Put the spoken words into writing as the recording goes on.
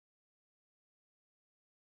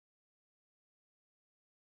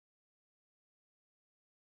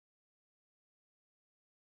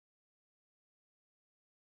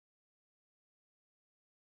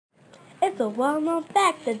It's a well-known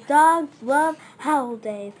fact that dogs love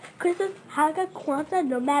holidays. Christmas, Hanukkah, Kwanzaa,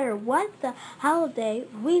 no matter what the holiday,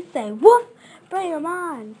 we say, woof, bring 'em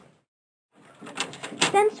on.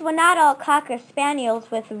 Since we're not all Cocker Spaniels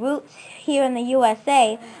with roots here in the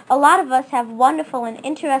USA, a lot of us have wonderful and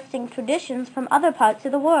interesting traditions from other parts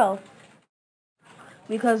of the world.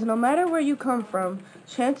 Because no matter where you come from,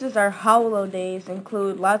 chances are holidays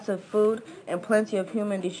include lots of food and plenty of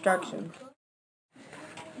human destruction.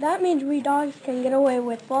 That means we dogs can get away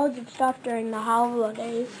with loads of stuff during the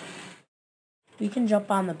holidays. We can jump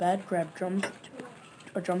on the bed, grab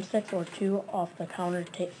drumsticks or two off the counter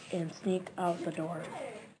and sneak out the door.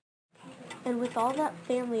 And with all that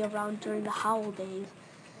family around during the holidays,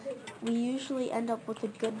 we usually end up with a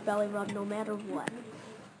good belly rub no matter what.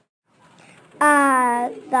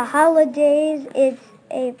 The holidays is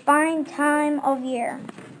a fine time of year.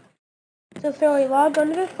 So throw a log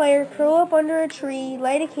under the fire, curl up under a tree,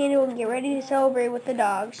 light a candle, and get ready to celebrate with the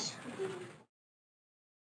dogs.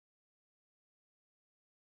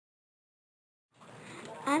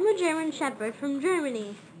 I'm a German Shepherd from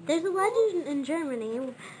Germany. There's a legend in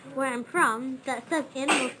Germany, where I'm from, that says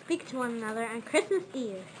animals speak to one another on Christmas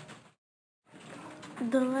Eve.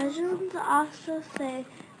 The legends also say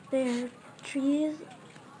there are trees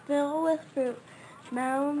filled with fruit,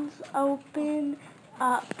 mounds open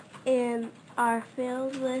up and are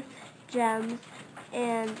filled with gems,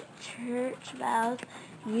 and church bells.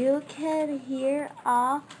 You can hear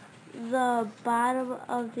all the bottom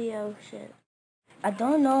of the ocean. I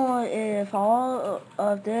don't know if all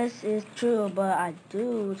of this is true, but I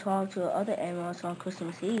do talk to other animals on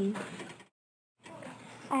Christmas Eve.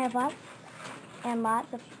 I have lots and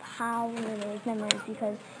lots of holidays memories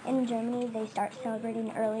because in Germany they start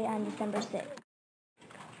celebrating early on December 6th.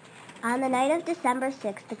 On the night of December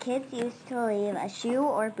 6th, the kids used to leave a shoe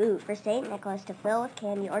or boot for St. Nicholas to fill with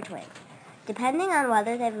candy or twigs, depending on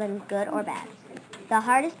whether they've been good or bad. The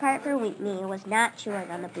hardest part for me was not chewing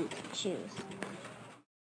on the boots and shoes.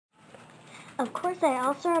 Of course, I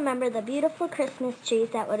also remember the beautiful Christmas trees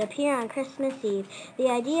that would appear on Christmas Eve. The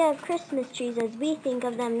idea of Christmas trees as we think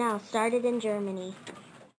of them now started in Germany.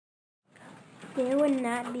 There would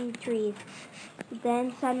not be trees.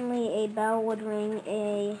 Then suddenly a bell would ring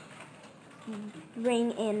and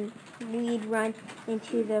we'd run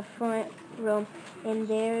into the front room, and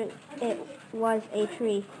there it was, a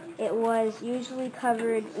tree. It was usually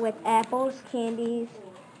covered with apples, candy,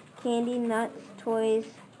 nuts, toys,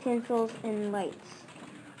 tinsels, and lights.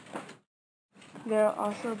 There'll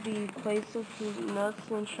also be plates of fruit, nuts,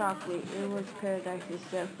 and chocolate. It was paradise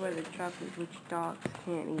except for the chocolate, which dogs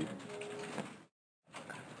can't eat.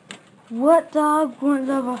 What dog wouldn't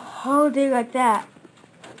love a holiday like that?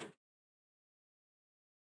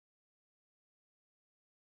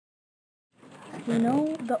 You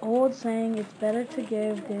know the old saying, it's better to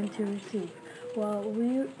give than to receive. Well,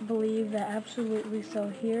 we believe that absolutely so.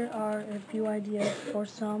 Here are a few ideas for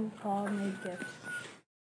some paw-made gifts.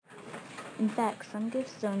 In fact, some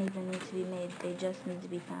gifts don't even need to be made, they just need to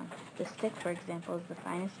be found. The stick, for example, is the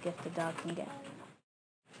finest gift a dog can get.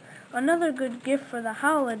 Another good gift for the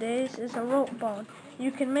holidays is a rope bone. You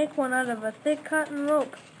can make one out of a thick cotton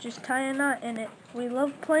rope. Just tie a knot in it. We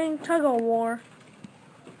love playing tug-of-war.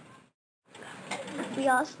 We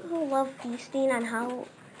also love feasting on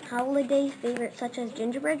holiday favorites such as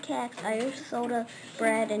gingerbread cakes, Irish soda,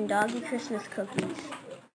 bread, and doggy Christmas cookies.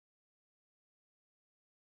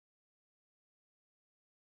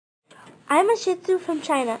 I'm a Shih Tzu from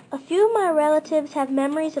China. A few of my relatives have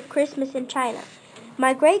memories of Christmas in China.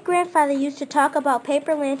 My great-grandfather used to talk about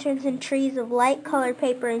paper lanterns and trees of light-colored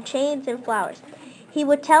paper and chains and flowers. He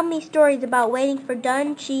would tell me stories about waiting for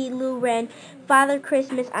Dun, Chi, Lu Ren, Father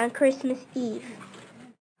Christmas on Christmas Eve.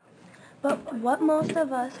 But what most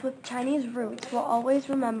of us with Chinese roots will always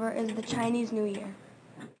remember is the Chinese New Year.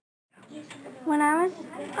 When I was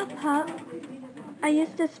a pup, I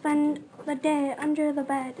used to spend the day under the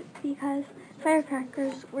bed because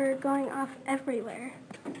firecrackers were going off everywhere.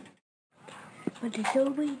 But to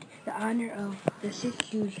celebrate the honor of the 6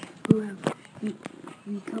 Jews who have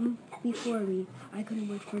come before me, I couldn't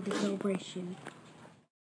wait for the celebration.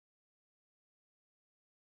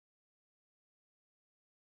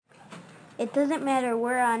 It doesn't matter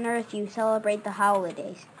where on earth you celebrate the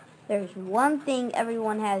holidays. There's one thing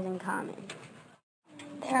everyone has in common.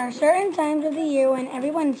 There are certain times of the year when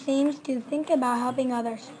everyone seems to think about helping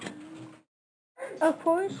others. Of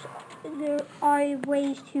course, there are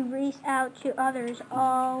ways to reach out to others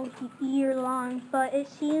all year long, but it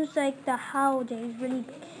seems like the holidays really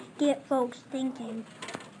get folks thinking.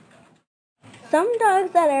 Some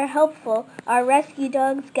dogs that are helpful are rescue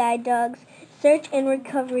dogs, guide dogs, search and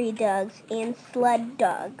recovery dogs, and sled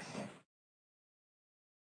dogs.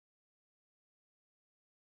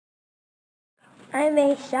 I'm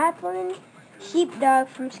a Shetland sheepdog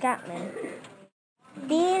from Scotland.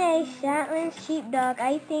 Being a Shetland sheepdog,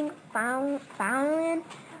 I think Foundland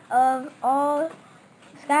of all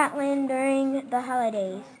Scotland during the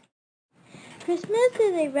holidays. Christmas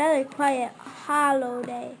is a rather quiet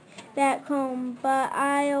holiday back home, but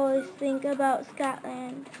I always think about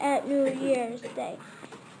Scotland at New Year's Day,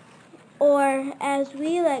 or as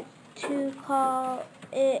we like to call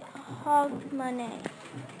it, Hogmanay.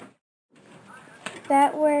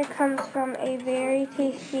 That word comes from a very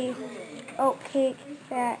tasty oat cake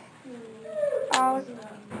that all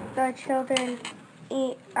the children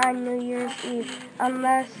eat on New Year's Eve,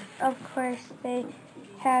 unless, of course, they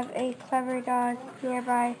have a clever dog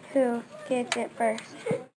nearby who gets it first.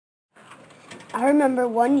 I remember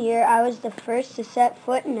one year I was the first to set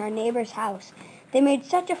foot in our neighbor's house. They made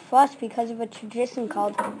such a fuss because of a tradition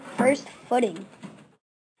called first footing.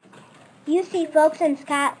 You see, folks in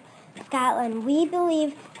Scotland, we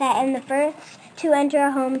believe that in the first to enter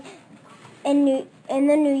a home in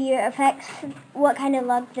the new year affects what kind of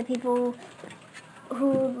luck the people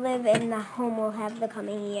who live in the home will have the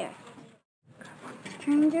coming year.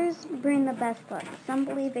 Strangers bring the best luck. Some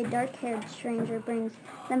believe a dark-haired stranger brings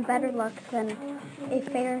them better luck than a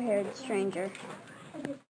fair-haired stranger.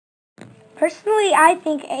 Personally, I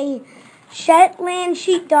think a Shetland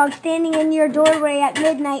sheepdog standing in your doorway at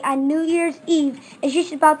midnight on New Year's Eve is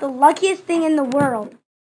just about the luckiest thing in the world.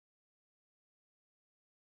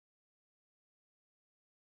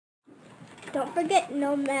 Don't forget,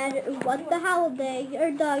 no matter what the holiday, your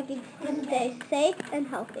dog needs to stay safe and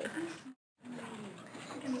healthy.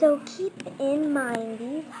 So keep in mind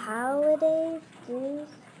these holidays, do's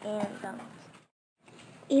and don'ts.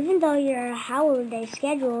 Even though your holiday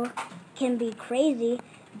schedule can be crazy,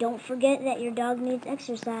 don't forget that your dog needs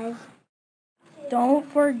exercise. Don't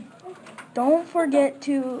forget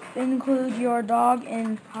to include your dog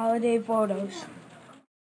in holiday photos.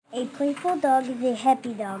 A playful dog is a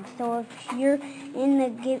happy dog, so if you're in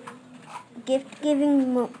the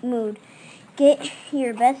gift-giving mood, get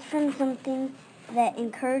your best friend something that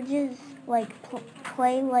encourages, like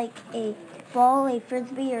play like a ball, a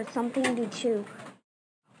frisbee, or something to chew.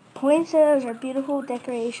 Poinsettias are beautiful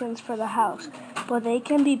decorations for the house, but they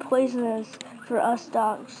can be poisonous for us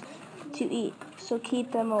dogs to eat, so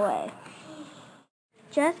keep them away.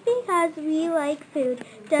 Just because we like food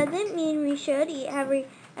doesn't mean we should eat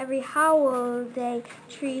every holiday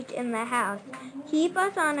treat in the house. Keep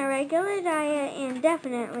us on a regular diet and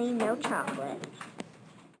definitely no chocolate.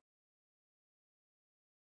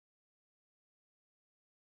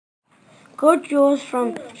 Good Jules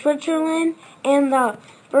from Switzerland and the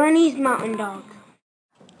Bernese Mountain Dog.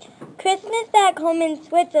 Christmas back home in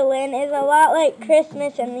Switzerland is a lot like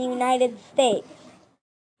Christmas in the United States.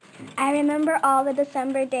 I remember all the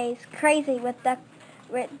December days, crazy with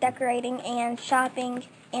decorating and shopping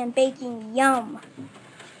and baking. Yum!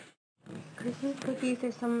 Christmas cookies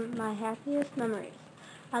are some of my happiest memories.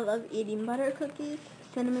 I love eating butter cookies,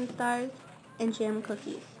 cinnamon stars, and jam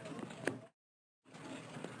cookies.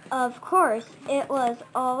 Of course, it was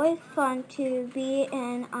always fun to be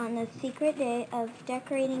in on the secret day of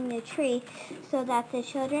decorating the tree so that the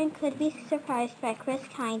children could be surprised by Chris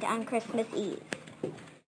Kind on Christmas Eve.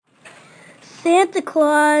 Santa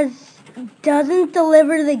Claus doesn't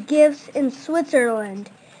deliver the gifts in Switzerland.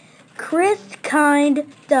 Chris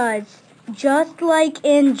Kind does, just like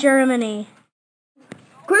in Germany.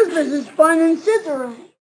 Christmas is fun in Switzerland.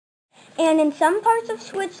 And in some parts of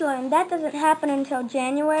Switzerland, that doesn't happen until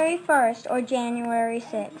January 1st or January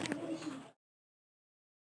 6th.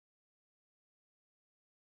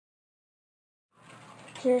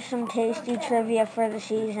 Here's some tasty trivia for the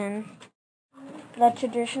season. The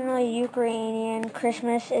traditional Ukrainian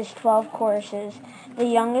Christmas is 12 courses. The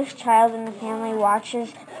youngest child in the family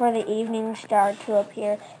watches for the evening star to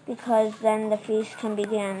appear because then the feast can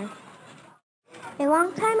begin. A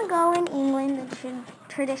long time ago in England, the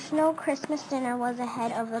traditional Christmas dinner was a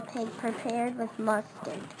head of a pig prepared with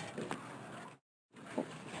mustard.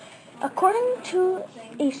 According to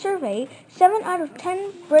a survey, 7 out of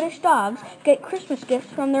 10 British dogs get Christmas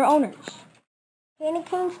gifts from their owners. Candy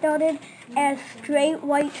canes started as straight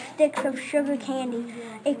white sticks of sugar candy.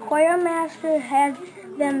 A choir master had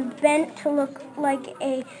them bent to look like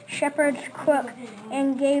a shepherd's crook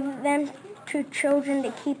and gave them to children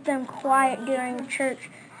to keep them quiet during church.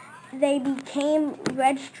 They became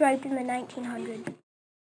red-striped in the 1900s.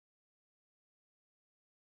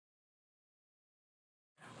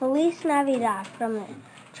 Feliz Navidad from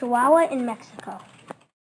Chihuahua in Mexico.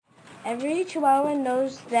 Every Chihuahuan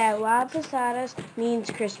knows that La Posadas means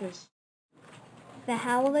Christmas. The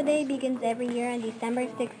holiday begins every year on December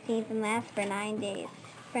 16th and lasts for 9 days.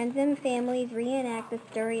 Friends and families reenact the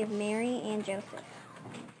story of Mary and Joseph.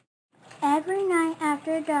 Every night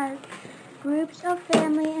after dark, groups of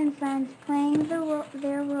family and friends playing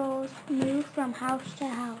their roles move from house to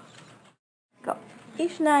house.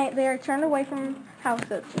 Each night they are turned away from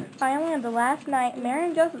houses. Finally, on the last night, Mary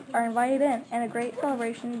and Joseph are invited in, and a great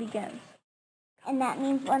celebration begins. And that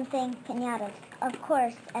means one thing, piñatas. Of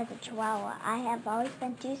course, as a Chihuahua, I have always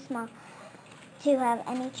been too small to have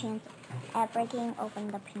any chance at breaking open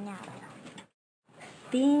the piñata.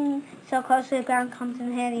 Being so close to the ground comes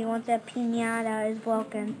in handy once a piñata is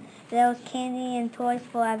broken. There's candy and toys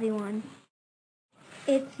for everyone.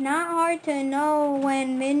 It's not hard to know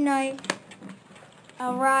when midnight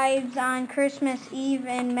arrives on Christmas Eve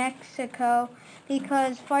in Mexico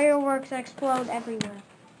because fireworks explode everywhere.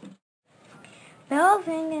 Bells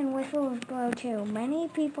ring and whistles blow too. Many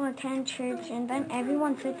people attend church and then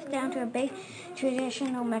everyone sits down to a big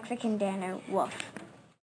traditional Mexican dinner. Woof.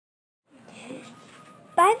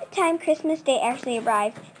 By the time Christmas Day actually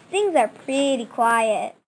arrives, things are pretty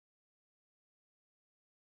quiet.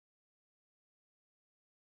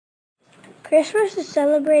 Christmas is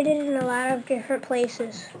celebrated in a lot of different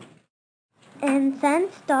places. And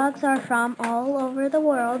since dogs are from all over the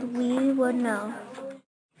world, we would know.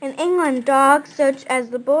 In England, dogs such as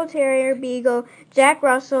the Bull Terrier, Beagle, Jack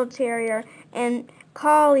Russell Terrier, and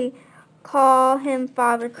Collie call him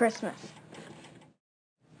Father Christmas.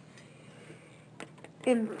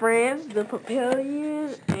 In France, the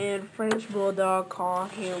Papillon and French Bulldog call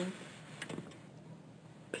him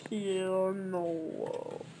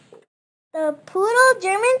Piano. The Poodle,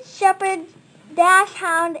 German Shepherd,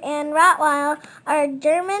 Dachshund, and Rottweiler are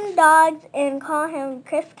German dogs and call him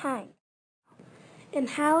Christkind. In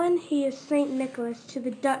Holland, he is St. Nicholas to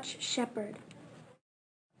the Dutch Shepherd.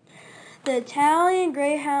 The Italian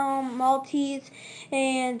Greyhound, Maltese,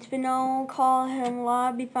 and Spaniel call him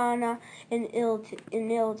La Befana in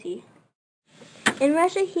Italy. In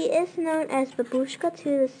Russia, he is known as Babushka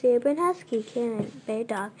to the Serbian Husky, Karen, Bear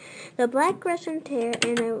Dog, the Black Russian Terrier,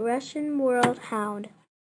 and a Russian World Hound.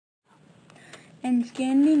 In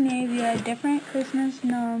Scandinavia, different Christmas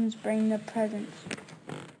gnomes bring the presents.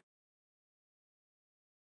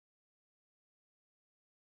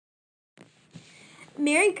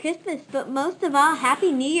 Merry Christmas, but most of all,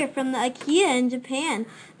 Happy New Year from the IKEA in Japan.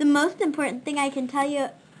 The most important thing I can tell you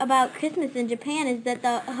about Christmas in Japan is that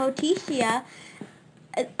the Hotisha,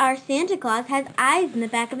 our Santa Claus, has eyes in the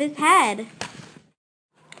back of his head.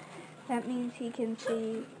 That means he can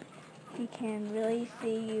really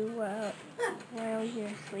see you while you're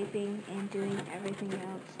sleeping and doing everything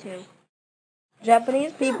else too.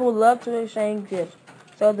 Japanese people love to exchange gifts,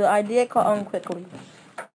 so the idea caught on quickly.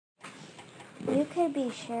 You could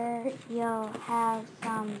be sure you'll have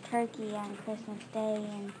some turkey on Christmas Day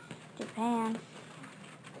in Japan,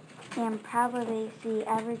 and probably see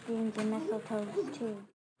evergreens and mistletoes too.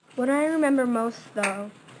 What I remember most,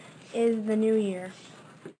 though, is the New Year.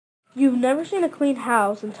 You've never seen a clean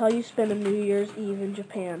house until you spend a New Year's Eve in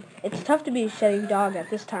Japan. It's tough to be a shedding dog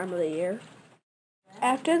at this time of the year.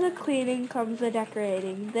 After the cleaning comes the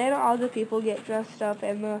decorating. Then all the people get dressed up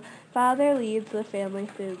and the father leads the family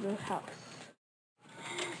through the house.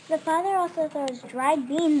 The father also throws dried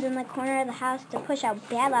beans in the corner of the house to push out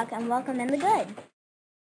bad luck and welcome in the good.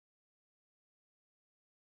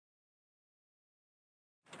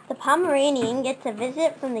 The Pomeranian gets a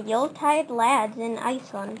visit from the Yuletide lads in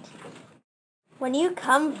Iceland. When you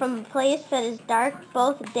come from a place that is dark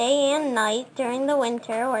both day and night during the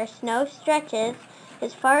winter, where snow stretches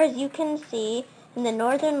as far as you can see and the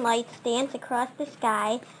northern lights dance across the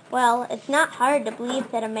sky, well, it's not hard to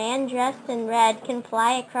believe that a man dressed in red can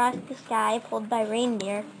fly across the sky pulled by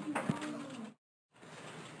reindeer.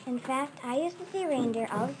 In fact, I used to see reindeer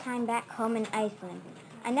all the time back home in Iceland.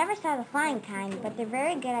 I never saw the flying kind, but they're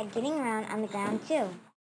very good at getting around on the ground too.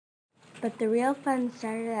 But the real fun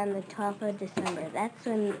started on the 12th of December. That's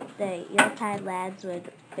when the Yuletide lads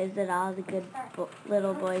would visit all the good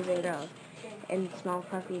little boys and girls and small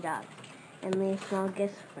puppy dogs and leave small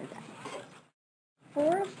gifts for them.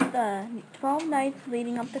 For the 12 nights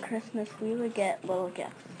leading up to Christmas, we would get little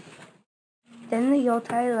gifts. Then the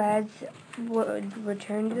Yuletide lads would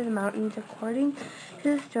return to the mountains. According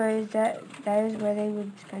to the stories, that is where they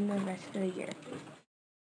would spend the rest of the year.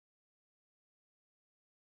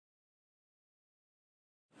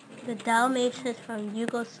 The Dalmatians from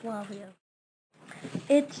Yugoslavia.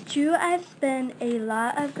 It's true I've spent a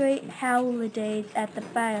lot of great holidays at the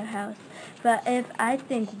firehouse, but if I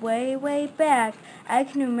think way, way back, I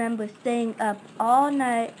can remember staying up all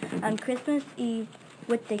night on Christmas Eve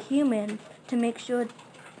with the humans to make sure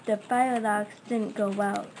the fireworks didn't go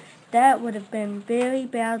out. That would have been very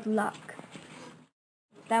bad luck.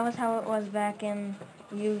 That was how it was back in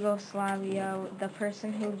Yugoslavia. The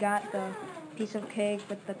person who got the piece of cake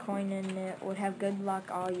with the coin in it would have good luck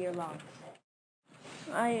all year long.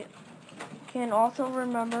 I can also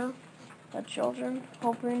remember the children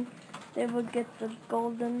hoping they would get the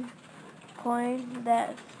golden coin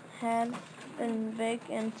that had been baked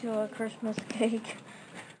into a Christmas cake.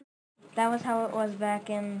 That was how it was back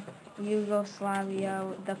in Yugoslavia.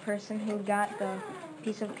 The person who got the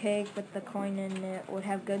piece of cake with the coin in it would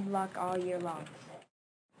have good luck all year long.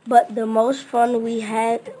 But the most fun we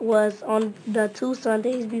had was on the 2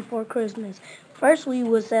 Sundays before Christmas. First, we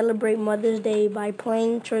would celebrate Mother's Day by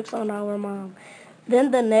playing tricks on our mom. Then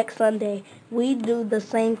the next Sunday, we'd do the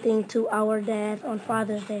same thing to our dads on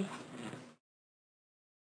Father's Day.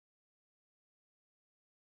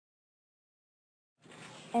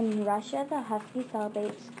 In Russia, the Husky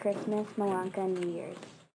celebrates Christmas, Malanka, and New Year's.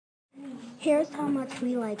 Here's how much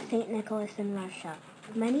we like St. Nicholas in Russia.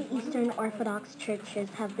 Many Eastern Orthodox churches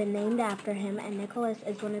have been named after him, and Nicholas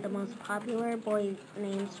is one of the most popular boy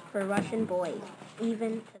names for Russian boys,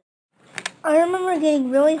 even today. I remember getting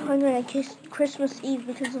really hungry on Christmas Eve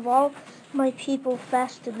because of all my people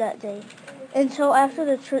fasted that day, until after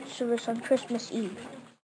the church service on Christmas Eve.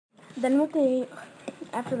 Then what they ate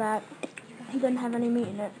after that, he didn't have any meat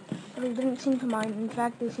in it. But they didn't seem to mind. In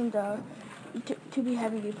fact, they seemed to be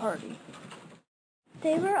having a party.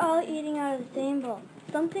 They were all eating out of the same bowl,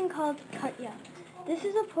 something called kutya. This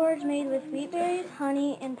is a porridge made with wheat berries,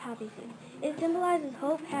 honey, and poppy seeds. It symbolizes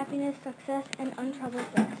hope, happiness, success, and untroubled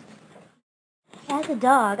rest. As a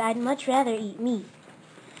dog, I'd much rather eat meat.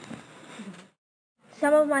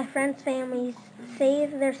 Some of my friends' families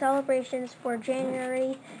save their celebrations for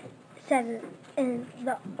January 7th. In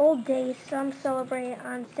the old days, some celebrate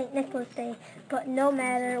on St. Nicholas Day, but no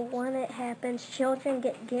matter when it happens, children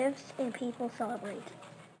get gifts and people celebrate.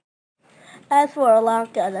 As for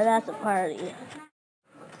Alanka, that's a party.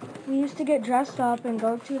 We used to get dressed up and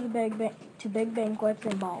go to big banquets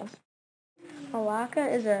and balls. Malacca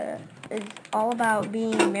is all about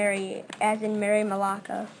being merry, as in Merry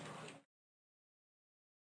Malacca.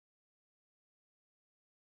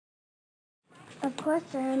 Of course,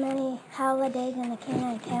 there are many holidays in the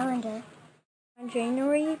Canaan calendar. On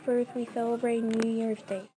January 1st, we celebrate New Year's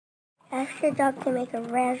Day. Ask your dog to make a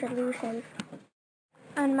resolution.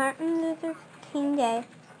 On Martin Luther King Day,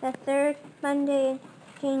 the third Monday in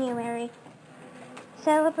January,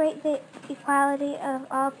 celebrate the equality of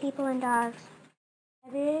all people and dogs.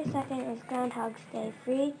 February 2nd is Groundhog's Day.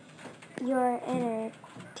 Free your inner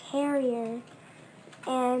terrier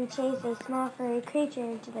and chase a small furry creature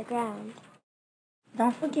into the ground.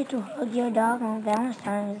 Don't forget to hug your dog on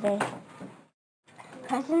Valentine's Day.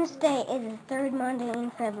 President's Day is the third Monday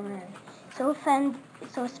in February, so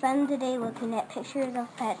spend the day looking at pictures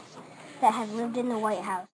of pets that have lived in the White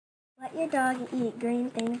House. Let your dog eat green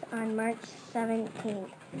things on March 17th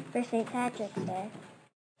for St. Patrick's Day.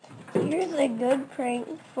 Here's a good prank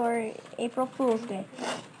for April Fool's Day.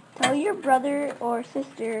 Tell your brother or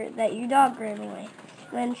sister that your dog ran away.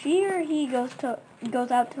 When she or he goes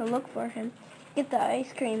out to look for him, get the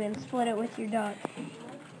ice cream and split it with your dog.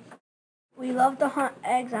 We love to hunt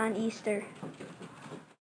eggs on Easter.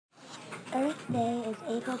 Earth Day is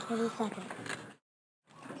April 22nd.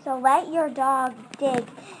 So let your dog dig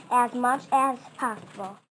as much as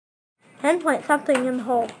possible. And plant something in the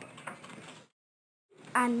hole.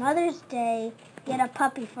 On Mother's Day, get a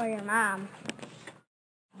puppy for your mom.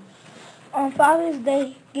 On Father's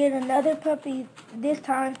Day, get another puppy, this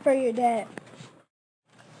time for your dad.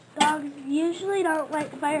 Dogs usually don't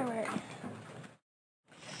like fireworks.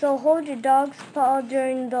 So hold your dog's paw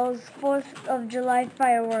during those 4th of July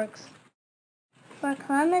fireworks. For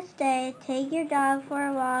Columbus Day, take your dog for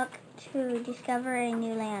a walk to discover a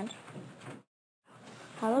new land.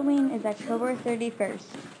 Halloween is October 31st.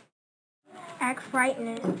 Act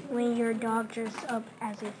frightened when your dog dresses up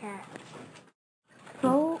as a cat.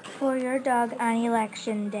 Vote for your dog on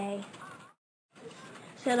Election Day.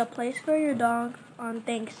 Set a place for your dog on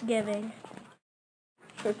Thanksgiving.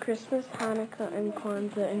 For Christmas, Hanukkah, and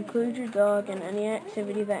Kwanzaa, include your dog in any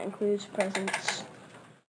activity that includes presents.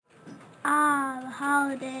 The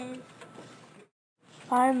holidays.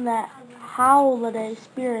 Find that holiday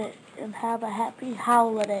spirit and have a happy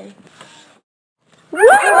holiday. Woo!